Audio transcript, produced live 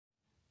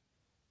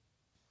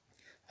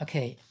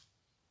Okay,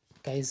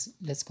 guys,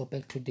 let's go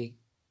back to the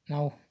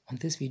now. On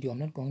this video, I'm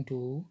not going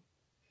to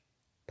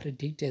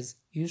predict as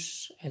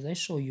I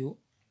show you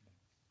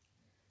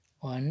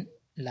on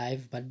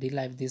live, but the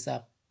live, these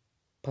are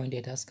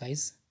pointed us,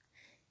 guys.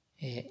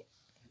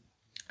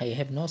 I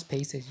have no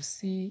space, as you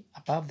see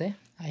above there.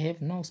 I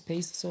have no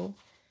space, so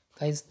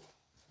guys,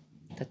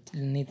 that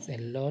needs a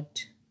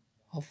lot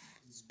of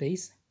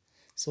space.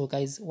 So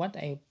guys, what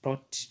I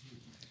brought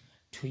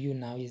to you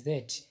now is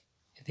that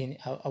then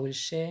I will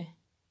share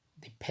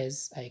the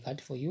pairs I got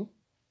for you.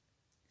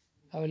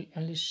 I will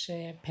only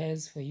share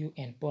pairs for you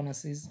and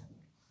bonuses.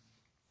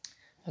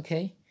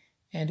 Okay,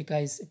 and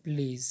guys,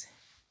 please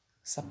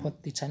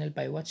support the channel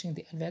by watching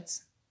the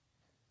adverts.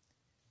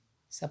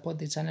 Support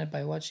the channel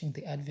by watching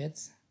the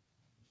adverts.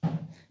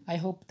 I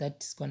hope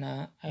that's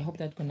gonna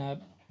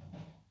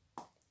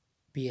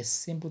be a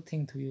simple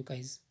thing to you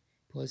guys,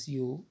 because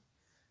you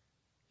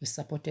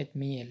supported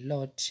me a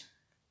lot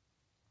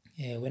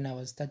when I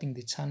was starting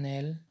the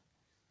channel,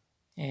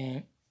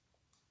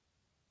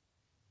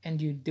 and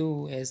you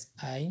do as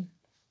I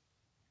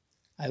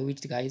wish,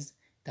 guys,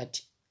 that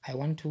I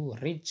want to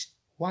reach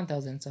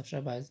 1,000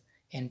 subscribers,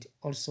 and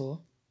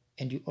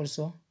you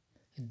also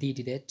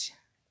did that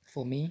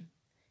for me,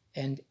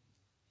 and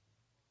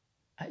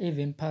I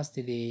even passed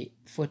the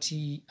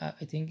 40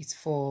 I think it's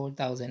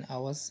 4,000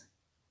 hours,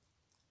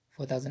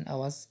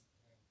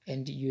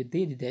 and you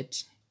did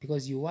that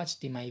because you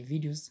watched my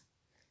videos.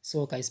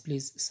 So guys,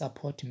 please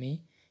support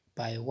me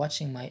by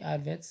watching my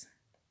adverts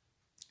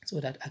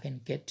so that I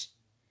can get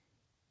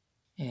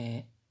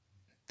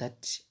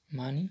that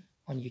money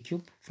on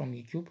YouTube, from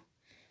YouTube.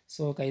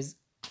 So guys,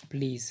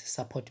 please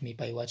support me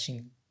by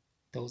watching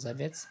those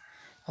adverts.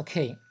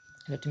 Okay,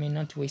 let me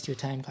not waste your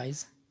time,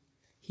 guys.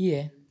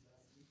 Here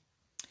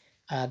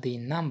are the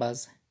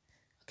numbers.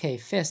 Okay,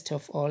 first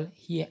of all,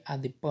 here are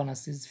the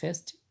bonuses.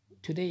 First,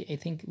 today I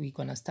think we're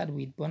gonna start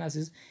with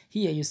bonuses.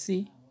 Here you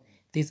see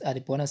these are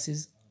the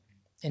bonuses,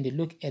 and you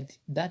look at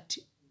that.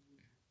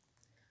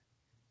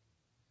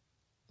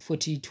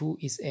 42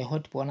 is a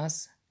hot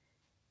bonus,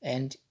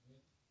 and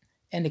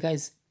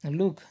guys,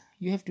 look,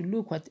 you have to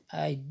look what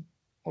I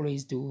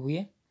always do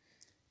here.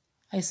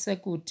 I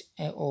circled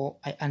or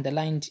I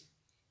underlined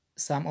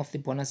some of the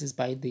bonuses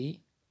by the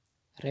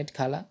red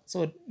color,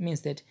 so it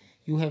means that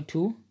you have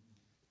to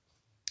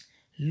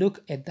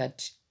look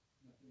at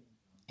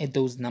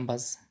those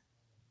numbers,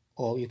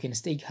 or you can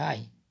stake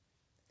high,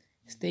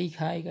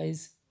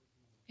 guys,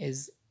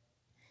 as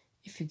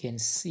if you can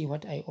see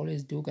what I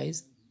always do,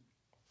 guys.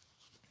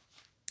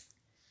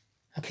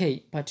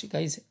 Okay, but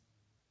guys,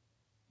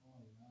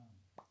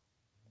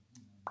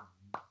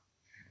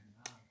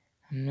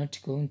 I'm not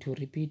going to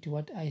repeat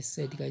what I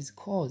said, guys,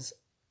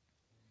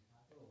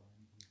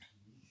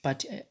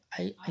 but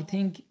I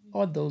think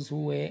all those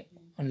who were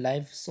on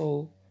live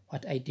saw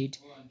what I did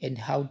and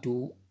how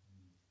do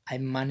I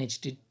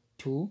managed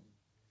to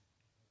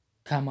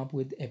come up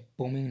with a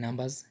booming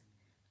numbers.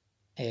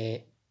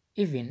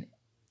 Even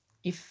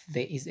if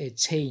there is a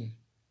chain,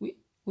 we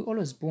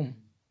always boom.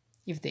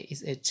 If there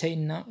is a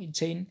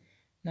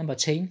number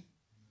chain,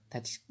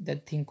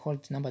 that thing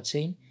called number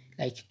chain,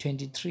 like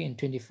 23 and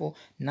 24.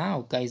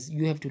 Now guys,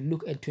 you have to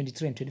look at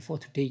 23 and 24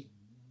 today.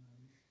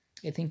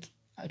 I think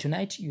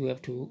tonight you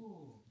have to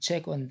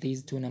check on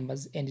these two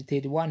numbers, and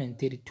 31 and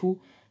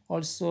 32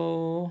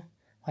 also.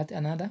 What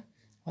another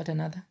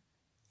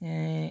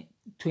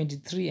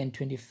 23 and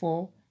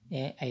 24.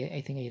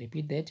 I think I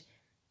repeat that.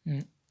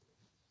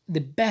 The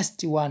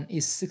best one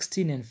is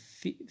 16 and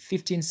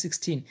 15,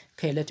 16.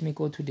 Okay, let me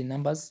go to the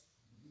numbers.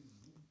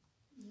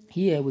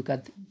 Here we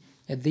got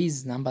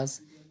these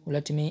numbers.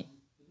 Let me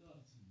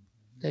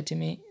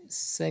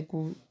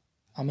circle,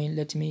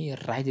 let me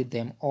write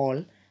them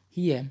all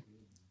here.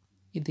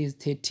 It is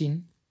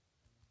 13,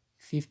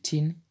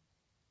 15,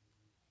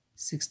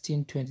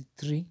 16,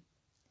 23,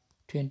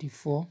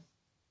 24,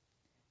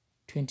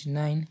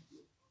 29,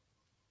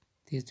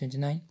 this is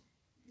 29,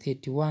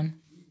 31,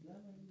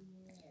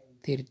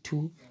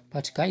 32.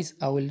 But guys,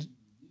 I will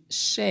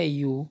share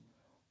you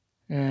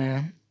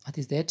what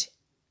is that,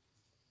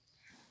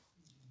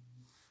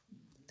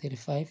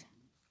 35,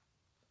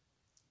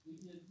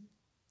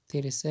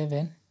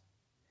 37.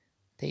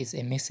 There is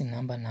a missing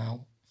number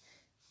now.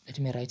 Let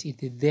me write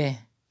it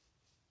there.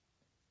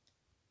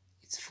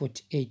 It's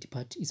 48,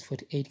 but it's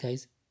 48,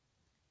 guys.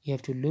 You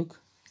have to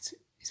look. It's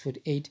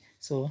 48.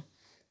 So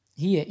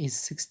here is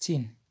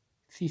 16,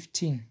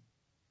 15,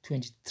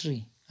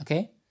 23.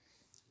 Okay,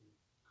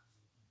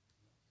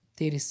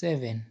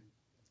 37,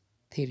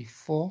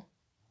 34,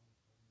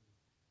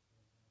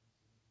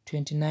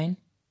 29,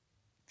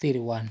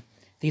 31.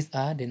 These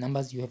are the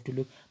numbers you have to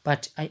look.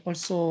 But I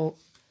also,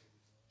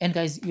 and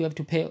guys, you have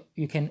to pay.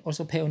 You can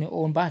also pay on your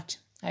own, but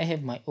I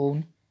have my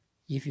own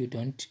if you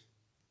don't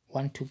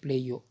want to play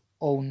your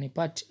own.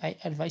 But I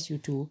advise you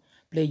to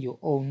play your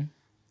own,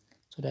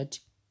 so that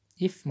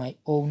if my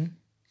own,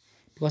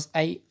 because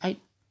I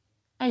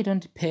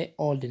don't pay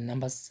all the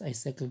numbers I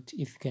circled,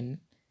 if you can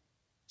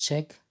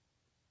check.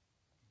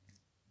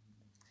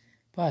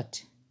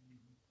 But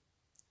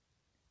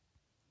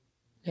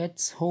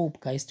let's hope,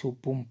 guys, to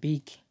boom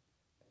big.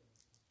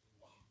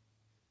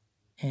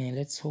 And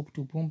let's hope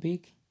to boom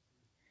big.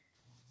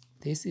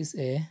 This is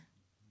a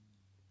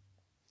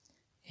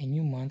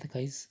new month,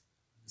 guys,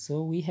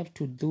 so we have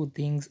to do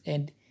things,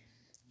 and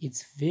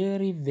it's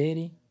very,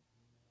 very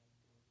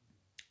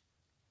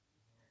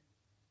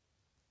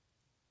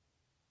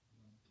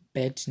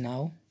bad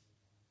now,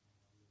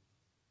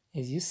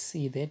 as you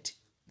see that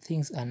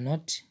things are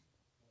not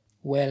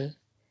well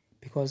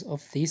because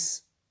of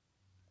this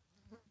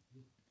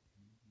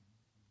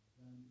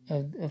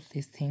of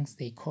these things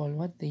they call,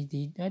 what they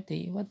did, what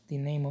the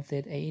name of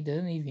that, I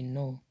don't even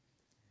know,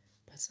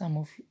 but some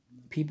of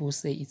people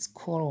say it's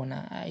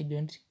corona. I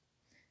don't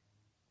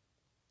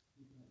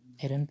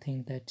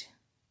think that.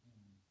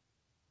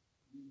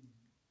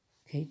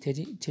 Okay,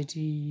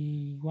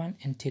 31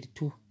 and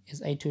 32,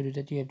 as I told you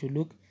that you have to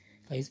look,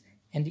 guys.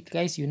 And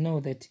guys, you know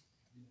that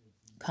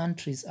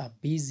countries are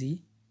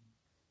busy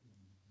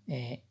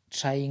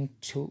trying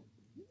the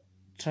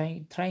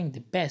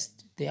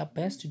best, their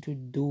best to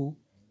do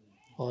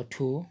or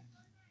to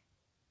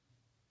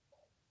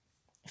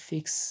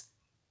fix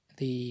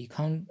their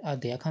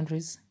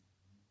countries,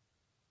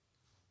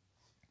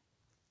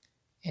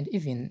 and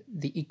even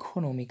the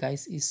economy,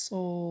 guys, is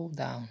so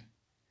down.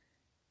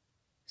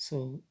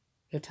 So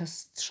let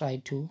us try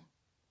to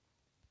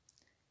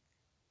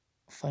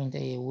find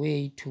a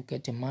way to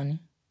get the money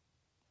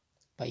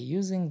by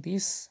using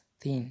this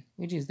thing,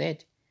 which is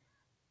that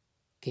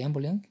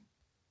gambling.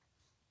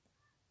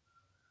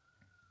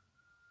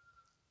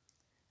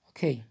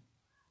 Okay,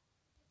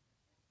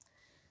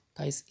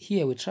 guys,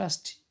 here we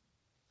trust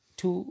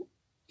to,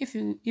 if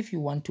you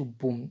want to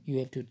boom, you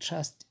have to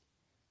trust.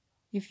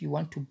 If you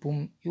want to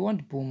boom, you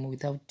won't boom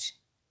without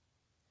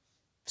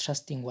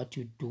trusting what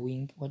you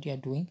are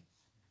doing.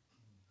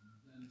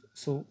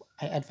 So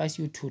I advise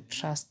you to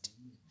trust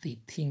the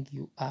thing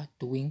you are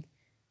doing,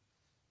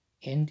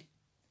 and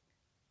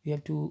you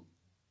have to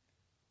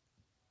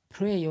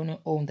pray on your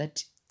own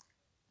that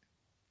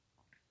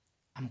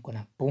I'm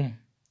gonna boom.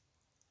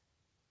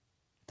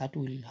 That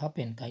will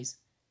happen, guys.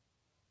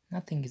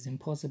 Nothing is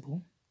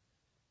impossible.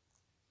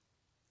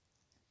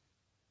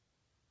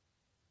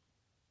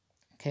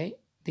 Okay,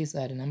 these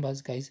are the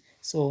numbers, guys.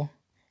 So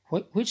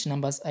which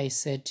numbers I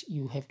said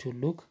you have to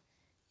look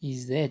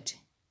is that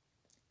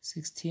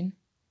 16,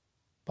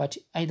 but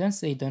I don't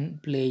say don't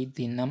play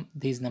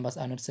these numbers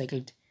are not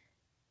cycled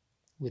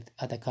with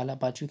other color,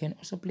 but you can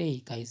also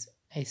play, guys.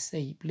 I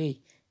say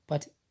play,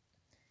 but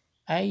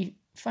I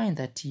find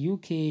that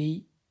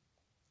UK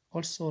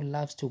also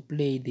loves to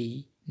play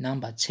the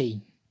number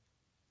chain.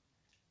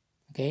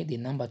 Okay, the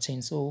number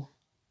chain. So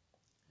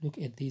look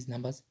at these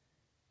numbers.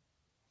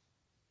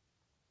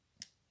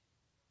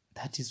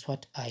 That is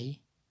what I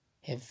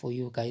have for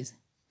you, guys.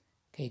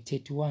 Okay,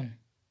 31,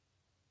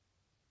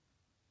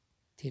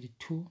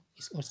 32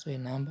 is also a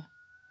number.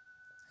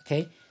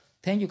 Okay,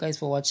 thank you guys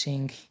for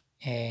watching.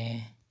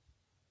 I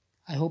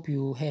hope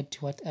you heard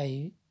what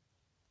I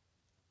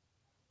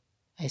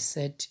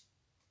said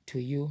to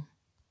you,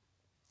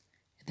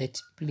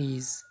 that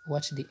please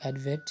watch the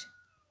advert.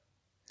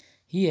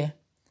 Here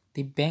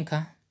the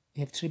banker,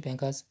 we have 3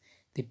 bankers.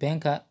 The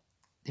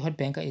hot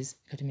banker is,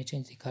 let me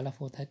change the color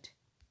for that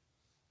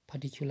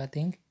particular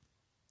thing.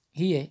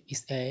 Here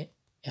is a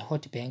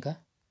hot banker,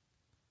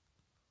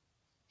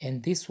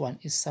 and this one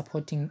is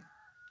supporting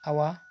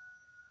our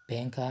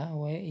banker.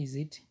 Where is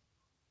it?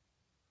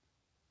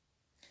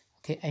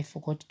 Okay, I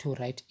forgot to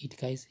write it,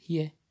 guys.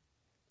 Here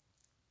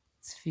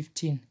it's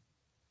 15,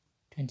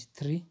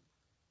 23,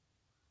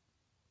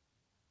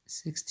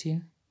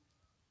 16,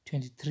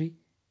 23.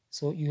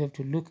 So you have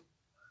to look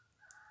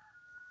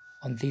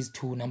on these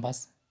 2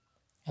 numbers.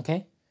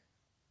 Okay,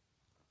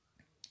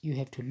 you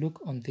have to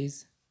look on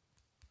these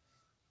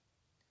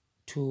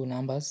 2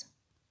 numbers,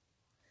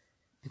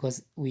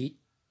 because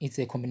it's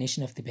a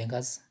combination of the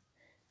bankers,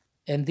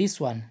 and this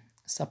one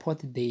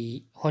support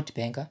the hot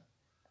banker.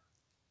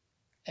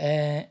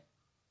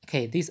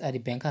 Okay, these are the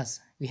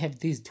bankers. We have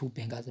these 2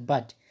 bankers,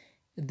 but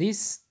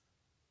this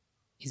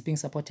is being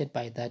supported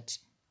by that.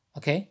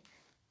 Okay,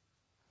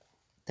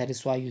 that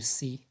is why you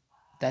see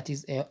that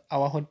is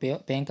our hot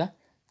banker.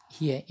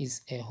 Here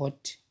is a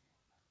hot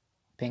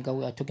banker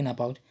we are talking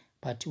about,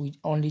 but we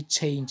only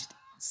changed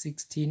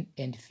 16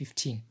 and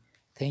 15.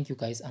 Thank you,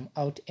 guys. I'm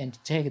out, and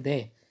check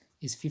there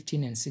is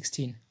 15 and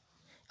 16.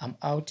 I'm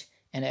out,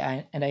 and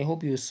I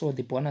hope you saw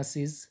the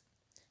bonuses,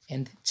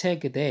 and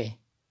check there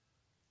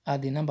are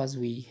the numbers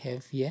we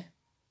have here.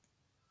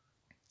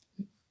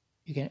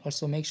 You can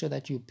also make sure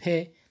that you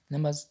pay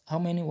numbers. How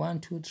many?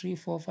 1, 2, 3,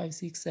 4, 5,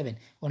 6, 7.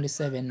 Only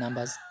 7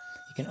 numbers.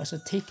 You can also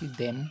take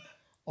them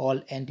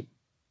all and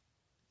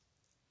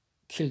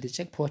kill the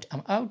jackpot.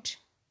 I'm out.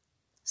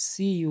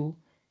 See you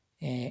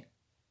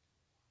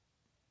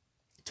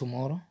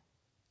tomorrow.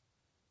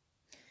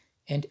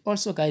 And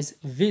also, guys,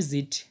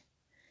 visit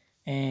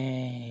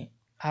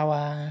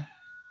our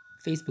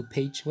Facebook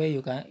page,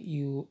 where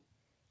you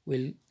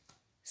will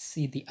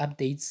see the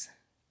updates,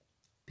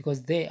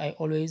 because there I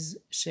always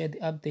share the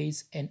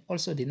updates, and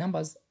also the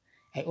numbers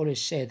I always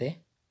share there.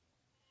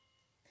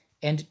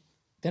 And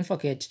don't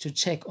forget to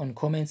check on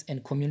comments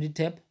and community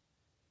tab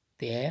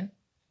there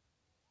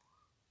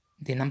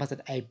the numbers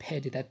that I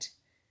paid,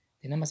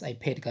 the numbers I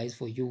paid, guys,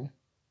 for you.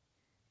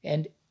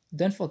 And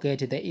don't forget,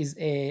 there is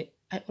I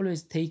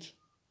always take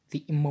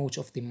the emoji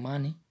of the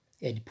money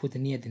and put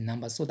near the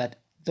numbers, so that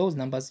those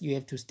numbers you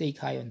have to stay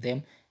high on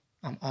them.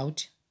 I'm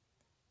out.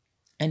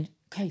 And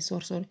guys,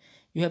 sorry,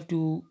 you have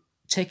to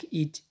check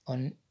it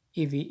on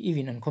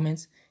even on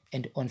comments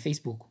and on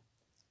Facebook,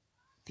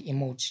 the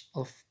emoji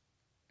of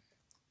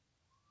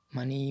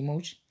money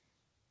emoji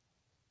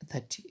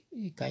that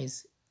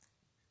guys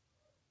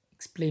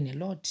explain a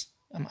lot.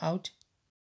 I'm out.